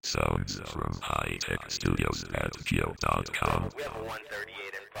Sounds from HyetekStudios at gmail.com. We have a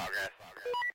 138 in progress.